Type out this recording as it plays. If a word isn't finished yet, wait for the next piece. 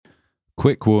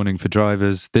Quick warning for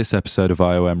drivers, this episode of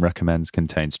IOM Recommends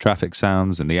contains traffic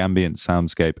sounds and the ambient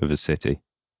soundscape of a city.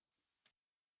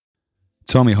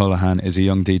 Tommy Holohan is a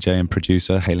young DJ and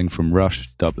producer hailing from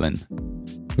Rush, Dublin.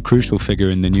 A crucial figure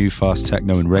in the new fast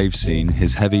techno and rave scene,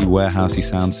 his heavy, warehousey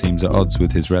sound seems at odds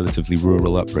with his relatively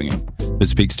rural upbringing, but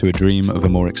speaks to a dream of a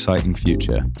more exciting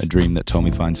future, a dream that Tommy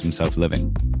finds himself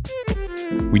living.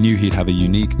 We knew he'd have a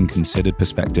unique and considered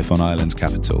perspective on Ireland's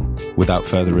capital. Without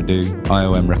further ado,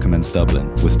 IOM Recommends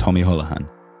Dublin with Tommy Holohan.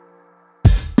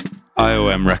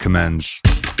 IOM Recommends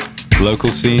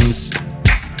local scenes,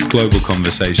 global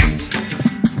conversations.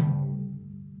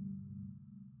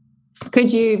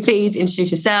 Could you please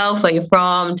introduce yourself, where you're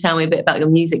from, tell me a bit about your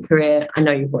music career? I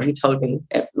know you've already told me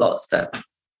lots, but...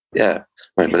 Yeah,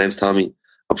 right, my name's Tommy.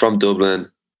 I'm from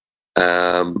Dublin.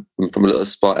 I'm from a little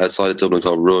spot outside of Dublin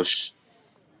called Rush.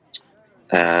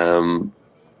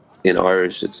 In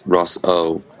Irish, it's Ross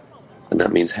O, and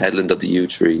that means headland of the yew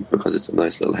tree because it's a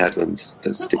nice little headland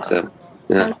that sticks out.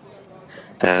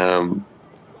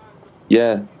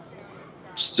 Yeah,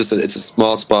 it's a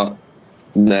small spot.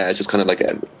 Nah, it's just kind of like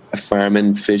a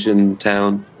farming, fishing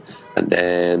town, and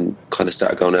then kind of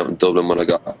started going out in Dublin when I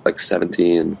got like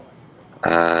 17,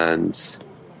 and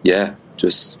yeah,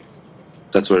 just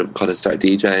that's where I kind of started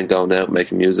DJing, going out,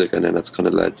 making music, and then that's kind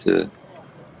of led to.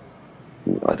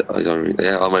 I don't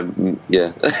really.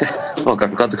 Yeah. Fuck, I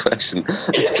forgot the question.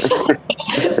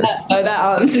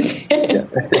 That answers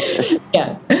it.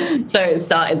 Yeah. So it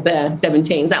started there,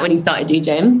 17. Is that when you started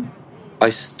DJing? I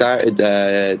started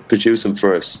producing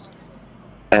first,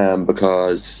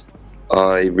 because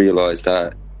I realised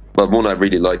that. Well, one, I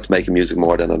really liked making music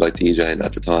more than I liked DJing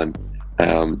at the time,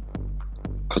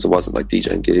 because it wasn't like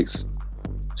DJing gigs.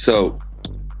 So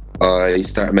I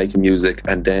started making music,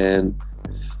 and then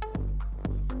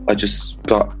I just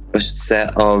got a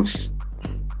set of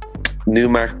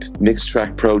Newmark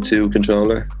Mixtrack Pro 2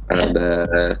 controller and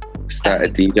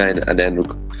started DJing, and then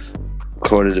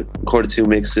recorded 2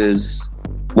 mixes.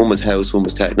 One was house, one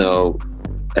was techno.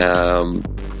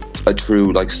 I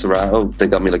threw like Serato. They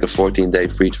got me like a 14-day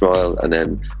free trial, and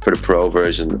then for the pro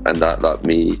version, and that got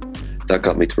me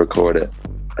to record it.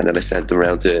 And then I sent them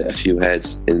around to a few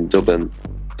heads in Dublin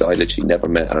that I literally never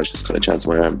met. I was just kind of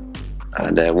chancing my arm.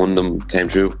 And one of them came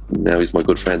through. Now he's my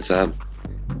good friend Sam.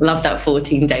 Love that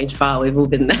 14-day trial. We've all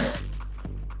been there.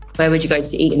 Where would you go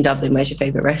to eat in Dublin? Where's your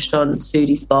favourite restaurants,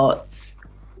 foodie spots?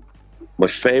 My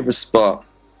favourite spot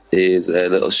is a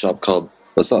little shop called...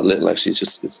 Well, it's not little actually.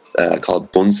 It's called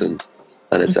Bunsen,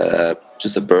 and it's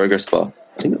just a burger spot.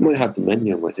 I think it might have the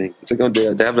menu. I think it's like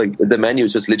they have like the menu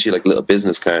is just literally like a little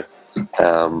business card,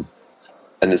 and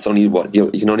it's only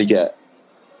you can only get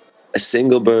a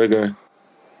single burger,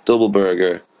 double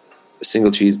burger, a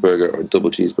single cheeseburger, or double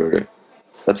cheeseburger.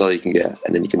 That's all you can get,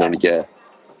 and then you can only get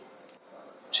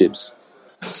chips.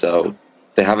 So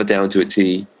they have it down to a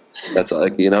T. That's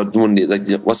like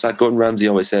what's that Gordon Ramsay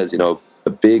always says? A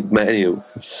big menu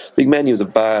is a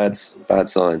bad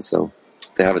sign. So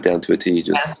they have it down to a T.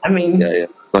 Just yeah,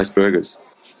 nice burgers.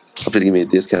 Hopefully, give me a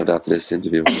discount after this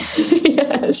interview.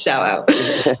 Yeah, shout out.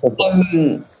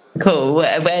 Cool.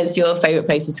 Where's your favourite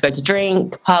places to go to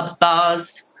drink? Pubs,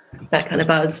 bars, that kind of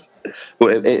buzz?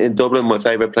 Well, in Dublin, my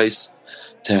favourite place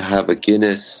to have a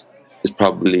Guinness is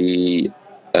probably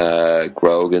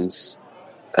Grogan's.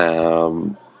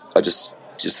 I just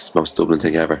the most Dublin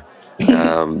thing ever.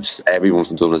 Just everyone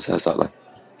from Dublin says that, like.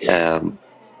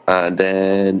 And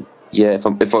then if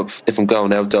I'm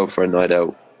going out though for a night out,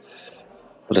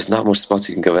 well, there's not much spots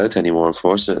you can go out to anymore,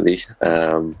 unfortunately.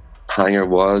 Hangar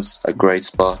was a great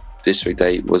spot. District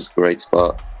 8 was a great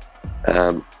spot.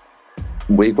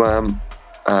 Wigwam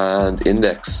and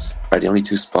Index are the only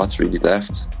 2 spots really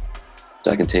left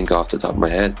that I can think off the top of my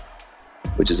head,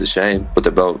 which is a shame, but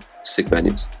they're both sick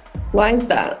venues. Why is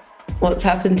that? What's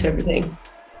happened to everything?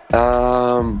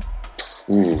 Long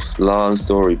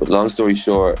story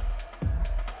short,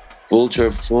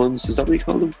 vulture funds, is that what you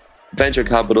call them? Venture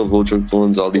capital, vulture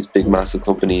funds, all these big massive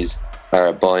companies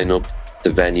are buying up the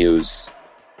venues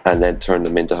and then turn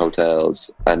them into hotels,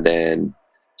 and then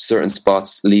certain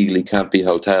spots legally can't be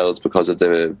hotels because of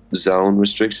the zone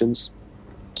restrictions,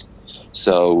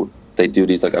 so they do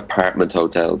these like apartment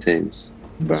hotel things.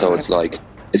 Right. So it's like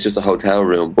it's just a hotel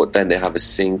room, but then they have a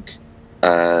sink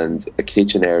and a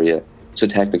kitchen area, so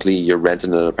technically you're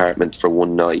renting an apartment for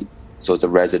one night, so it's a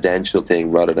residential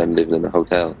thing rather than living in a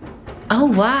hotel. Oh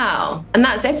wow. And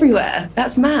that's everywhere.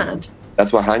 That's mad.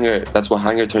 That's what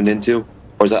Hangar turned into.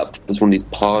 Or is that it's one of these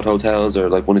pod hotels, or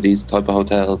like one of these type of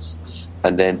hotels?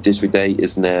 And then District 8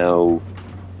 is now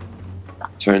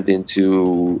turned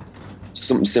into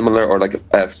something similar, or like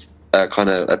a kind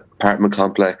of apartment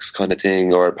complex kind of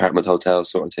thing, or apartment hotel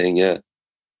sort of thing.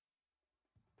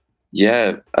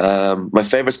 Yeah. My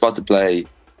favorite spot to play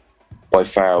by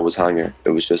far was Hangar. It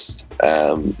was just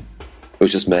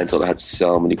mental. I had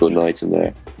so many good nights in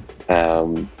there.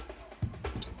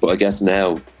 But I guess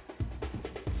now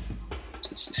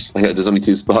there's only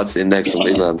 2 spots in next to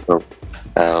Milan. So,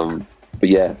 but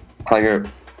yeah, Hangar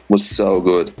was so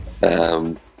good.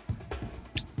 Yeah,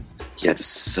 it's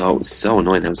so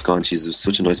annoying how it's gone. Jeez, it was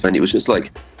such a nice venue. It was just like,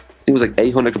 I think it was like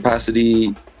 800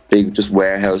 capacity, big, just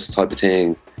warehouse type of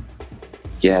thing.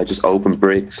 Yeah, just open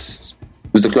bricks.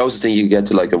 It was the closest thing you could get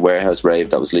to like a warehouse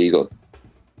rave that was legal.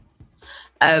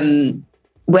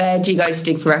 Where do you go to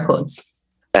dig for records?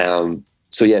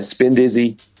 So yeah, Spin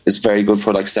Dizzy is very good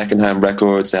for like secondhand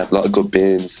records. They have a lot of good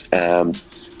bins.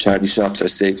 Charity shops are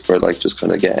sick for like just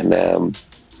kind of getting,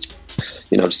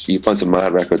 just you find some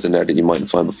mad records in there that you mightn't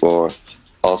find before.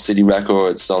 All City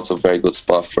Records is also a very good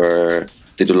spot for,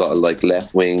 they do a lot of like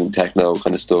left wing techno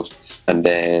kind of stuff. And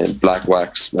then Black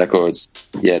Wax Records,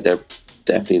 yeah, they're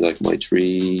definitely like my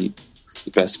 3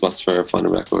 best spots for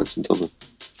finding records in Dublin.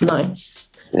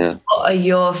 Nice. Yeah. What are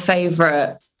your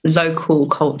favourite local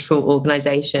cultural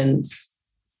organisations?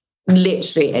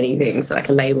 Literally anything, so like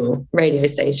a label, radio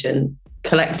station,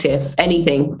 collective,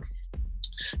 anything.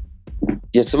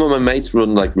 Yeah, some of my mates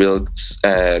run like real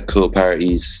cool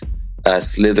parties.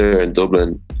 Slither in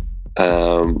Dublin,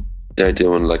 they're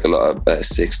doing like a lot of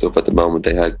sick stuff at the moment.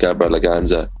 They had Gabriel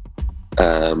Laganza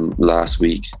last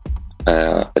week.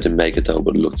 I didn't make it though,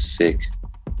 but it looked sick.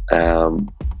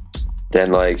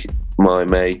 Then like my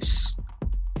mates,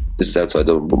 this is outside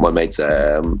Dublin, but my mates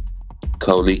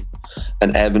Coley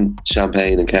and Evan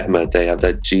Champagne and Ketma, they have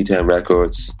that G-Town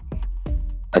Records.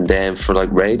 And then for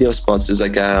like radio spots, there's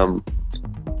like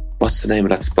what's the name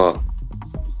of that spot?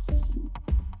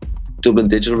 Dublin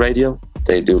Digital Radio.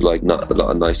 They do like not a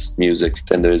lot of nice music.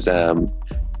 Then there's Radio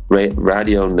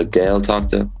na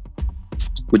Gaeltachta,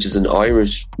 which is an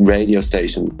Irish radio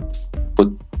station, but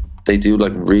they do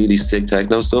like really sick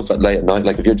techno stuff at late at night.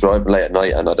 Like if you're driving late at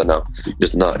night and I don't know,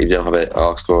 if you don't have an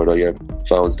aux cord or your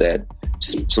phone's dead,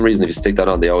 just for some reason if you stick that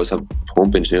on, they always have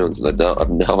pumping tunes, and I have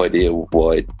no idea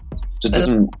why. It just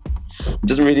doesn't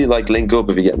really like link up,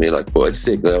 if you get me. Like, but it's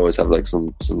sick. They always have like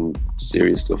some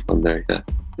serious stuff on there. Yeah,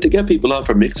 they get people on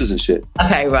for mixes and shit.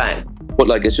 Okay, right. But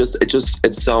like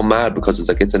it's so mad because it's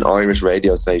like it's an Irish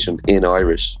radio station in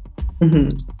Irish.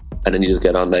 Mm-hmm. And then you just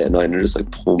get on late at night and you're just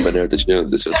like pumping out the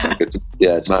tunes. It's just like,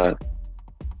 it's mad.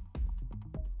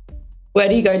 Where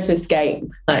do you go to escape?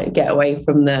 Like get away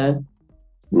from the...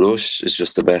 Rush is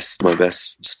just my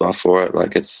best spot for it.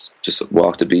 Like it's just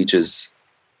walk the beaches,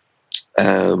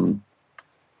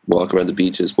 walk around the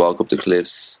beaches, walk up the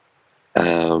cliffs.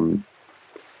 It's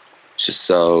just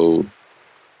so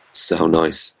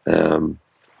nice.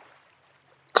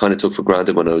 Kind of took for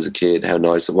granted when I was a kid how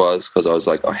nice it was, because I was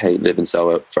like, I hate living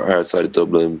so far outside of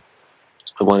Dublin.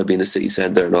 I want to be in the city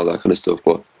centre and all that kind of stuff.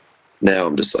 But now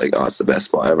I'm just like, oh, it's the best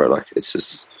spot ever. Like it's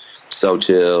just so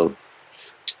chill.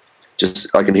 Just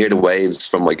I can hear the waves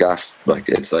from my gaff. Like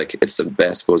it's the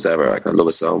best buzz ever. Like I love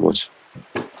it so much.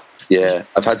 Yeah,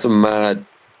 I've had some mad,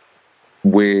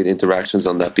 weird interactions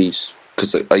on that beach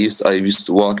because I used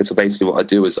to walk. And so basically, what I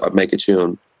do is I make a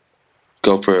tune,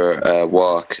 go for a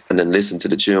walk, and then listen to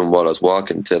the tune while I was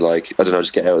walking to like I don't know,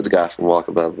 just get out of the gaff and walk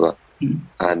and blah blah blah.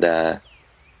 And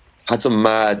had some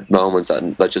mad moments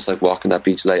at like just like walking that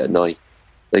beach late at night.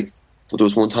 Like there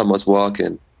was one time I was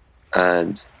walking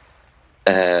and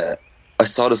I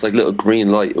saw this like little green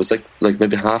light. It was like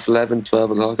maybe 11:30,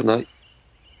 12 o'clock at night.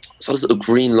 I saw this little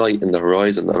green light in the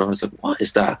horizon and I was like, what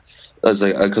is that? I was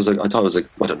like, because I thought it was like,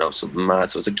 I don't know, something mad.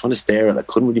 So I was like trying to stare at it. I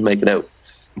couldn't really make it out.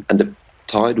 And the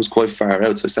tide was quite far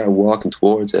out, so I started walking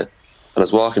towards it. And I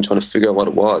was walking trying to figure out what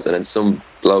it was. And then some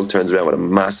bloke turns around with a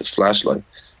massive flashlight.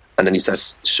 And then he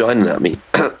starts shining at me.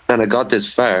 And I got this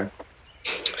far,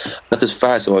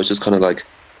 so I was just kind of like,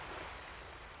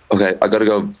 okay, I got to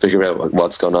go figure out like,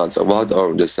 what's going on. So I walked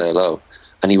over and just said hello.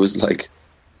 And he was like,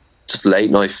 just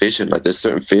late night fishing. Like there's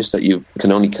certain fish that you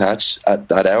can only catch at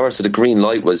that hour. So the green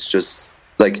light was just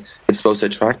like, it's supposed to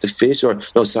attract the fish or,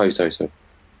 no, sorry.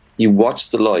 You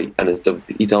watch the light and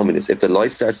he told me this, if the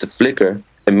light starts to flicker,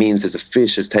 it means there's a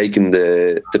fish has taken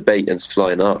the bait and it's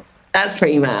flying off. That's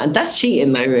pretty mad. That's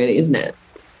cheating though, really, isn't it?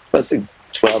 That's like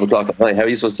 12 o'clock at night. How are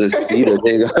you supposed to see the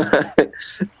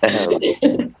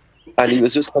thing? And he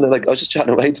was just kind of like, I was just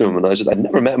chatting away to him and I'd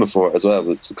never met him before as well,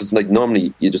 because like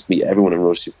normally you just meet everyone in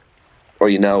Rush, or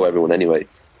you know everyone anyway.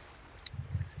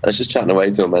 And I was just chatting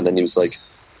away to him and then he was like,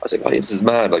 I was like, oh, this is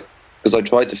mad, like, because I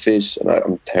tried to fish and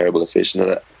I'm terrible at fishing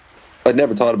and I'd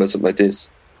never thought about something like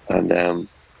this. And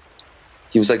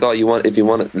he was like, oh, if you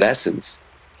want lessons,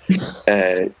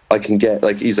 I can get,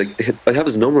 like, he's like, I have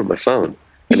his number on my phone.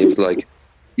 And he was like,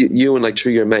 you and like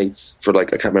 3 of your mates for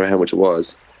like, I can't remember how much it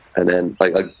was. And then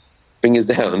like bring us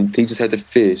down, teach us how to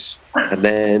fish. And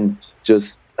then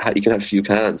just, you can have a few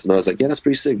cans. And I was like, yeah, that's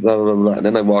pretty sick, blah, blah, blah. And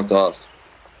then I walked off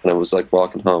and I was like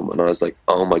walking home and I was like,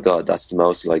 oh my God, that's the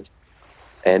most like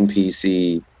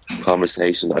NPC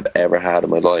conversation I've ever had in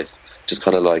my life. Just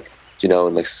kind of like, you know,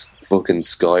 in like fucking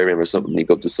Skyrim or something, you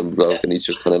go up to some bloke and he's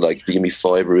just kind of like, give me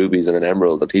 5 rubies and an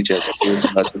emerald, I'll teach you how to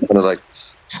fish. And I was kind of like,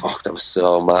 fuck, that was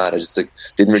so mad. I just like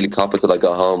didn't really cop it till I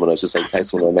got home, and I was just like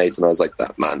texting one of my mates, and I was like,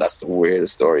 "That man, that's the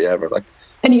weirdest story ever." Like,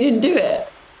 and you didn't do it?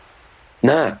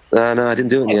 Nah, I didn't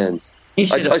do it in the end.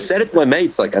 I said it to my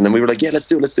mates, like, and then we were like, "Yeah, let's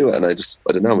do it," and I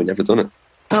don't know, we never done it.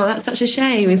 Oh, that's such a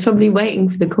shame. He's probably waiting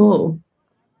for the call.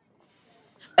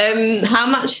 How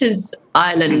much has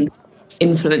Ireland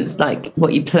influenced like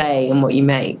what you play and what you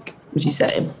make, would you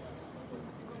say?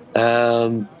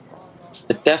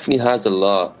 It definitely has a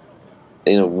lot,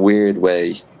 in a weird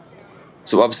way.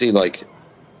 So obviously, like,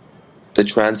 the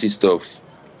trancey stuff,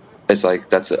 it's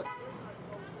like, I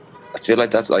feel like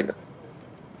that's like,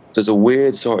 there's a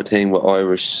weird sort of thing with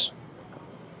Irish,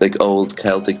 like old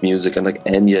Celtic music and like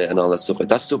Enya and all that stuff. Like,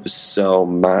 that stuff is so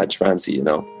mad trancey, you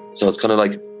know? So it's kind of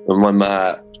like, when my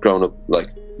ma grown up, like,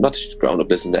 not just grown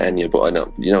up listening to Enya, but I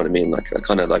know, you know what I mean? Like, I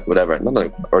kind of like, whatever, not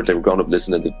like, or they were grown up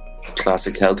listening to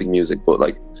classic Celtic music, but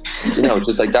like, you know,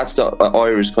 just like that's the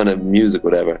Irish kind of music,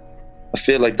 whatever. I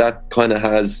feel like that kind of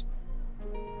has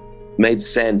made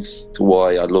sense to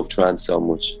why I love trance so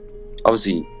much.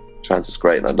 Obviously, trance is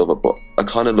great and I love it, but I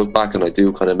kind of look back and I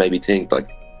do kind of maybe think like,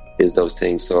 is those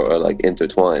things sort of like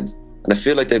intertwined? And I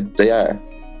feel like they are,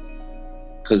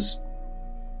 because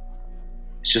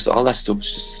it's just all that stuff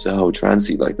is just so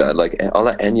trancey like that, like all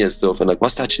that Enya stuff, and like,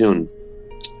 what's that tune?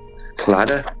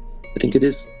 Claddagh, I think it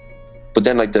is. But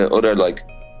then like the other like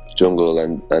jungle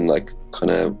and like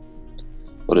kind of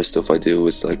other stuff I do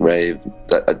is like rave.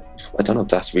 That I don't know if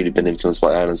that's really been influenced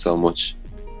by Ireland so much.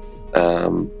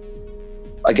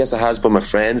 I guess it has by my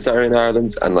friends that are in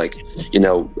Ireland, and like, you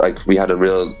know, like we had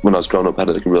when I was growing up, I had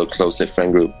like a real close-knit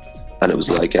friend group, and it was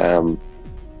like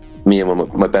me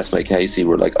and my best mate Casey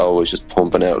were like always just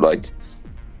pumping out like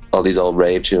all these old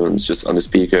rave tunes just on the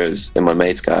speakers in my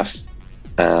mate's gaff.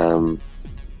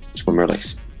 Just when we were like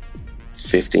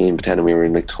 15, pretending we were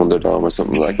in like Thunderdome or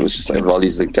something. Like, it was just like all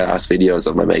these like gas videos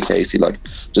of my mate Casey like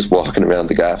just walking around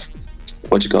the gaff.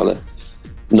 What you call it?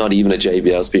 Not even a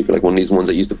JBL speaker, like one of these ones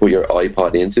that you used to put your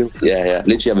iPod into. Yeah.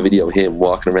 Literally have a video of him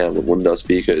walking around with one of those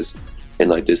speakers in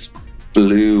like this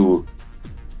blue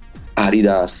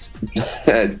Adidas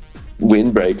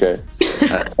windbreaker.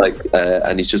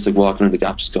 And he's just like walking around the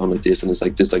gaff just going like this, and it's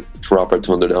like this like proper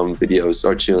Thunderdome videos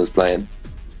or tunes playing.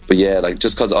 But yeah, like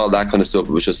just because all that kind of stuff,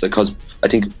 it was just like, because I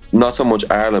think not so much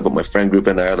Ireland, but my friend group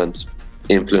in Ireland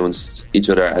influenced each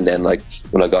other. And then like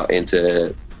when I got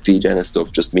into DJing and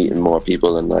stuff, just meeting more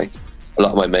people, and like a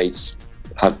lot of my mates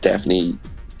have definitely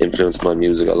influenced my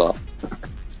music a lot.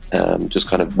 Just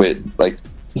kind of with like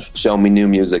showing me new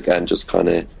music and just kind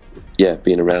of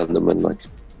being around them and like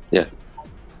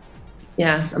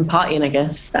and partying, I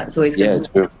guess that's always good.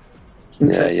 True.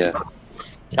 Yeah.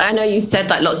 I know you said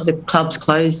like lots of the clubs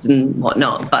closed and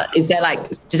whatnot, but does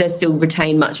there still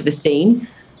retain much of a scene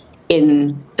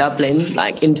in Dublin?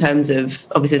 Like, in terms of,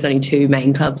 obviously there's only 2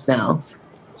 main clubs now.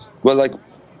 Well, like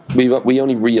we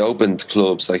only reopened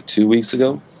clubs like 2 weeks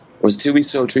ago. Or was it 2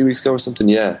 weeks ago, 3 weeks ago or something?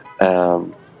 Yeah.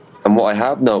 And what I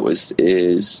have noticed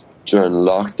is during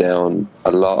lockdown,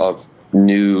 a lot of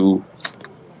new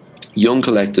young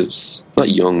collectives, not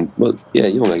young, but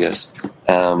young, I guess.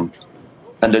 And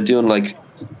they're doing like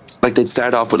they'd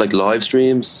start off with like live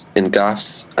streams in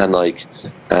gaffs and like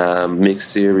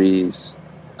mixed series,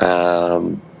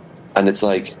 and it's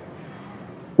like,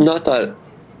 not that,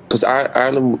 because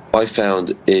Ireland I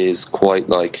found is quite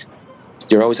like,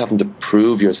 you're always having to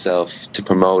prove yourself to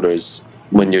promoters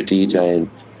when you're DJing,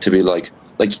 to be like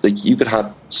you could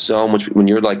have so much when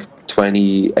you're like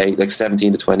 28, like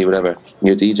 17 to 20, whatever, and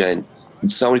you're DJing,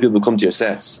 and so many people come to your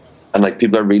sets, and like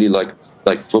people are really like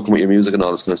fucking with your music and all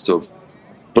this kind of stuff.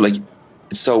 But like,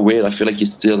 it's so weird. I feel like you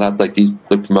still have like these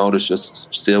like promoters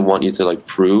just still want you to like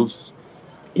prove.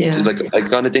 Yeah. So, like, I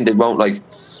kind of think they won't, like,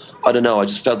 I don't know. I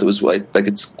just felt it was like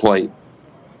it's quite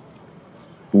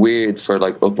weird for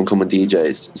like up and coming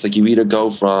DJs. It's like you either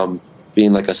go from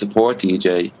being like a support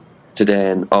DJ to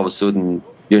then all of a sudden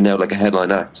you're now like a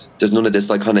headline act. There's none of this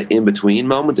like kind of in between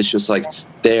moment. It's just like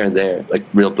there and there, like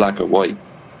real black or white.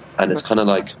 And it's kind of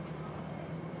like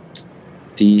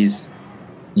these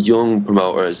young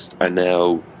promoters are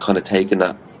now kind of taking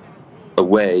that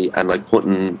away and like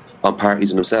putting on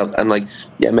parties in themselves. And like,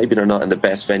 yeah, maybe they're not in the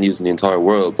best venues in the entire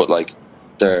world, but like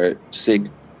they're sick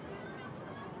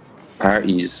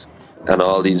parties, and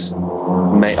all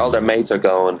their mates are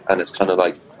going, and it's kind of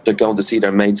like they're going to see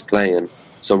their mates playing.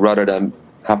 So rather than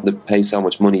having to pay so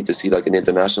much money to see like an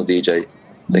international DJ,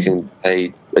 they can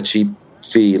pay a cheap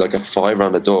fee, like a $5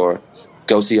 on the door,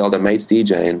 go see all their mates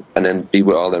DJing, and then be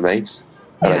with all their mates.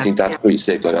 And I think that's pretty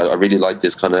sick. Like I really like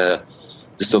this kind of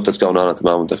the stuff that's going on at the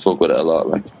moment. I fuck with it a lot.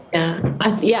 Like I'm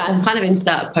kind of into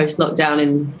that post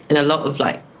lockdown in a lot of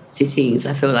like cities.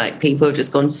 I feel like people have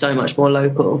just gone so much more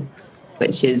local,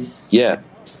 which is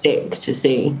sick to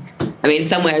see. I mean,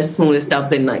 somewhere as small as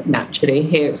Dublin, like naturally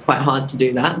here it's quite hard to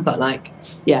do that, but like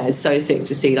it's so sick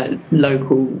to see like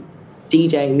local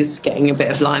DJs getting a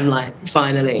bit of limelight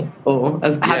finally, or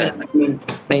of having a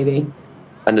moment maybe.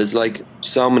 And there's like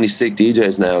so many sick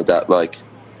DJs now that like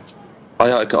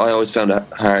I always found it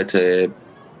hard to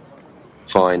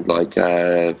find like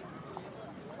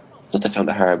not that I found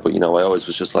it hard, but you know, I always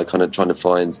was just like kind of trying to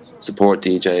find support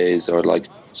DJs or like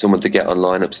someone to get on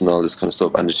lineups and all this kind of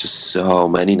stuff, and there's just so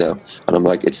many now, and I'm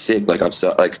like, it's sick. Like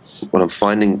what I'm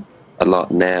finding a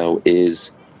lot now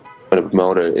is when a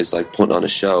promoter is like putting on a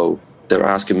show, they're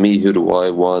asking me who do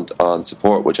I want on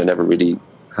support, which I never really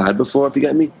had before, if you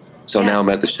get me. So now I'm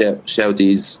at the shout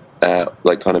these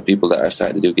like kind of people that are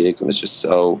starting to do gigs, and it's just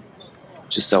so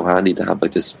handy to have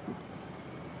like this.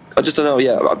 I just don't know.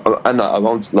 Yeah, I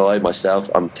won't lie myself.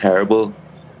 I'm terrible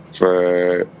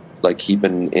for like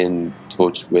keeping in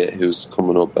touch with who's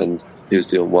coming up and who's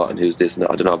doing what and who's this. And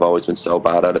I don't know. I've always been so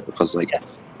bad at it because like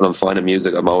when I'm finding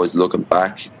music, I'm always looking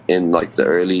back in like the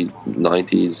early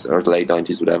 90s or late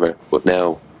 90s, whatever. But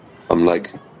now I'm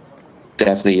like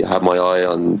definitely have my eye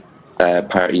on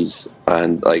parties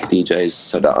and like DJs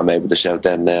so that I'm able to shout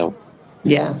them now.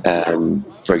 Yeah.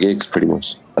 For gigs, pretty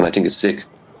much, and I think it's sick.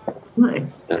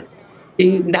 Nice. I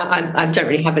don't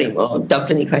really have any more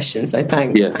Dublin questions, so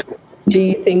thanks. Yeah. Do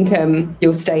you think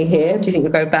you'll stay here? Do you think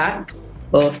you'll go back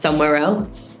or somewhere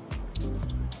else?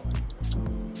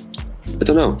 I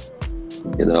don't know.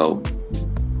 You know,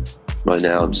 right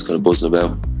now I'm just kind of buzzing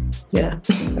about. Yeah.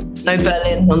 No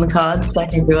Berlin on the cards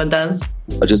like everyone does.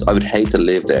 I would hate to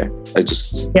live there.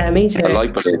 Me too. I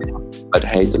like Berlin. I'd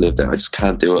hate to live there. I just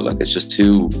can't do it. Like it's just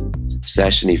too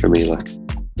sessiony for me. Like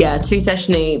too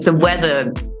sessiony. The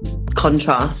weather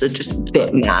contrasts are just a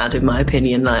bit mad in my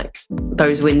opinion. Like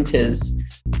those winters.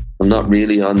 I'm not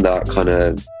really on that kind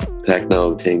of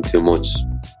techno thing too much.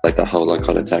 Like that whole like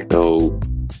kind of techno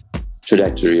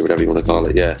trajectory or whatever you want to call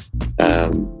it. Yeah.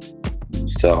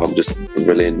 So I'm just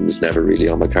Berlin was never really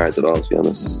on my cards at all, to be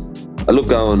honest. I love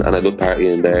going and I love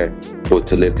partying there, but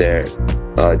to live there,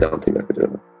 I don't think I could do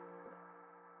it.